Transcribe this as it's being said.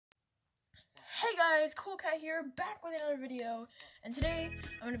Hey guys, Cool Cat here, back with another video, and today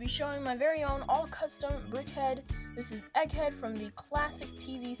I'm going to be showing my very own all-custom brickhead. This is Egghead from the classic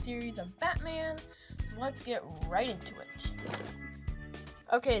TV series of Batman, so let's get right into it.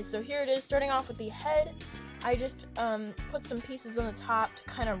 Okay, so here it is, starting off with the head. I just put some pieces on the top to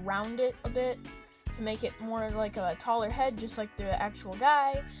kind of round it a bit, to make it more like a taller head, just like the actual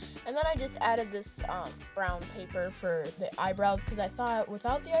guy. And then I just added this brown paper for the eyebrows, because I thought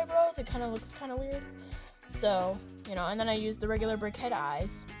without the eyebrows it kind of looks kind of weird. So, you know, and then I used the regular brickhead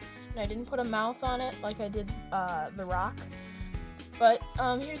eyes. And I didn't put a mouth on it like I did the Rock. But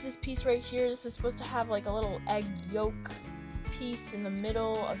here's this piece right here. This is supposed to have like a little egg yolk piece in the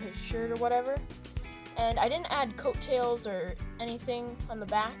middle of his shirt or whatever. And I didn't add coattails or anything on the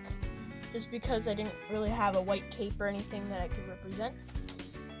back, just because I didn't really have a white cape or anything that I could represent.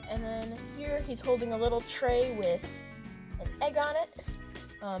 And then here he's holding a little tray with an egg on it.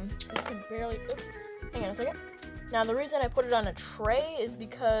 This can barely, hang on a second. Now the reason I put it on a tray is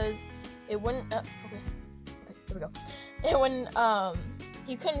because it wouldn't, focus, okay, there we go. It wouldn't,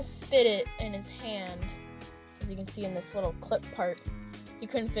 he couldn't fit it in his hand, as you can see in this little clip part. He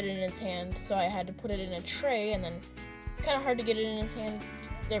couldn't fit it in his hand, so I had to put it in a tray, and then it's kind of hard to get it in his hand.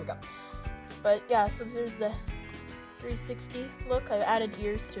 There we go. But yeah, so there's the 360 look. I added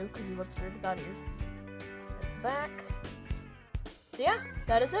ears too, because he looks weird without ears. There's the back. So yeah,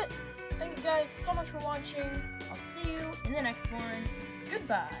 that is it. Thank you guys so much for watching. I'll see you in the next one.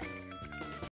 Goodbye.